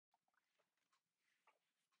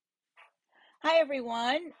Hi,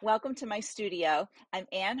 everyone. Welcome to my studio. I'm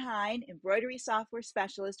Hein, embroidery software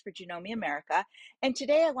specialist for Janome America. And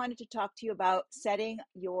today I wanted to talk to you about setting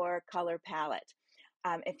your color palette.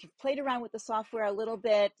 If you've played around with the software a little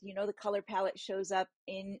bit, you know the color palette shows up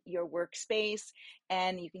in your workspace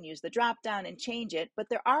and you can use the drop down and change it. But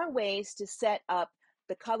there are ways to set up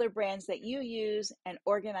the color brands that you use and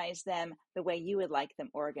organize them the way you would like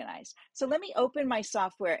them organized. So let me open my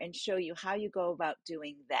software and show you how you go about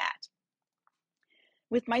doing that.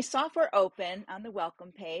 With my software open on the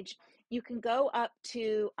welcome page, you can go up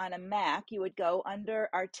to, on a Mac, you would go under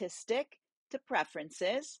Artistic to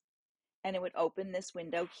Preferences, and it would open this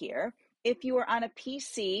window here. If you were on a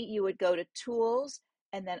PC, you would go to Tools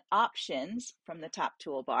and then Options from the top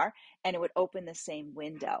toolbar, and it would open the same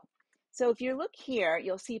window. So if you look here,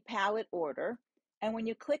 you'll see Palette Order. And when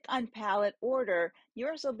you click on Palette Order,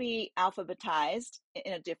 yours will be alphabetized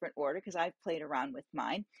in a different order because I've played around with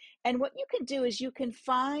mine. And what you can do is you can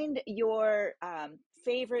find your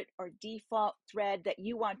favorite or default thread that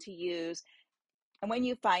you want to use. And when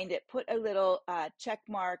you find it, put a little check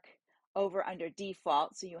mark over under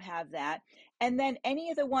default so you have that. And then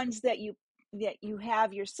any of the ones that you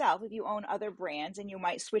have yourself, if you own other brands and you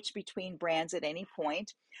might switch between brands at any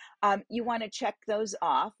point, you want to check those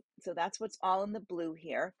off. So that's what's all in the blue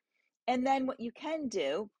here. And then what you can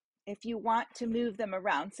do, if you want to move them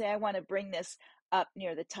around, say I want to bring this up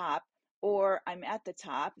near the top, or I'm at the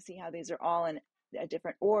top, see how these are all in a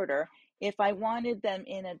different order. If I wanted them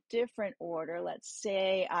in a different order, let's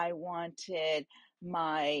say I wanted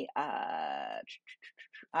my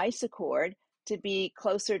isochord to be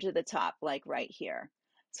closer to the top, like right here.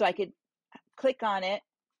 So I could click on it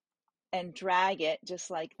and drag it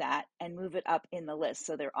just like that and move it up in the list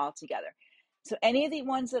so they're all together. So any of the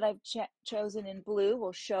ones that I've chosen in blue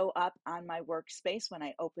will show up on my workspace when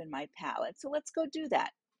I open my palette. So let's go do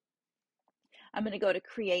that. I'm going to go to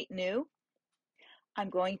Create New. I'm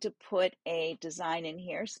going to put a design in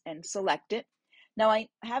here and select it. Now I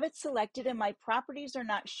have it selected and my properties are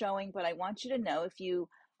not showing, but I want you to know if you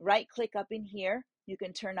right click up in here, you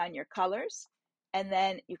can turn on your colors and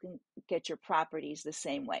then you can get your properties the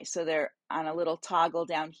same way. So they're on a little toggle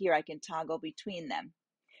down here. I can toggle between them.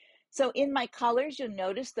 So in my colors, you'll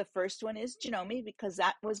notice the first one is Janome because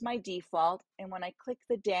that was my default. And when I click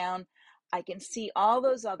the down, I can see all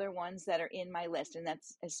those other ones that are in my list. And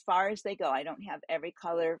that's as far as they go. I don't have every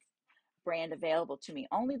color brand available to me,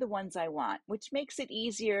 only the ones I want, which makes it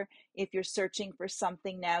easier if you're searching for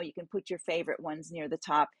something now. You can put your favorite ones near the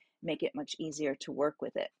top, make it much easier to work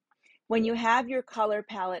with it. When you have your color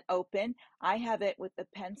palette open, I have it with the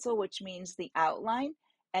pencil, which means the outline,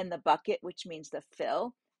 and the bucket, which means the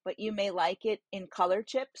fill, but you may like it in color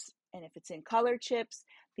chips. And if it's in color chips,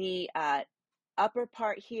 the upper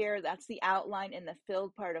part here, that's the outline, and the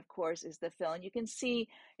filled part, of course, is the fill. And you can see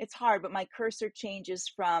it's hard, but my cursor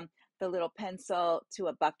changes from the little pencil to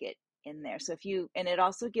a bucket in there. So if you, and it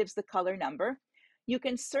also gives the color number. You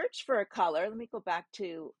can search for a color. Let me go back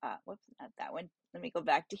to, whoops, not that one. Let me go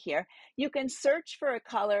back to here. You can search for a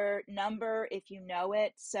color number if you know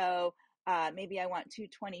it. So maybe I want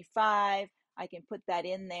 225. I can put that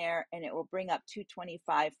in there and it will bring up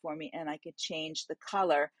 225 for me, and I could change the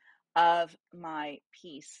color of my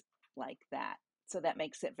piece like that. So that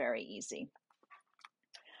makes it very easy.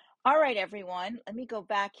 All right, everyone, let me go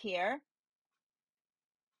back here.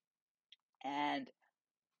 And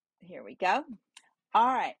here we go. All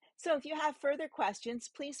right, so if you have further questions,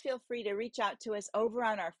 please feel free to reach out to us over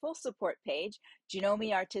on our full support page,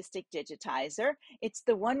 Janome Artistic Digitizer. It's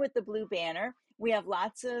the one with the blue banner. We have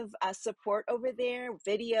lots of support over there,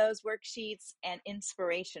 videos, worksheets, and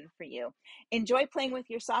inspiration for you. Enjoy playing with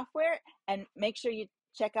your software and make sure you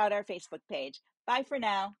check out our Facebook page. Bye for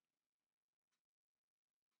now.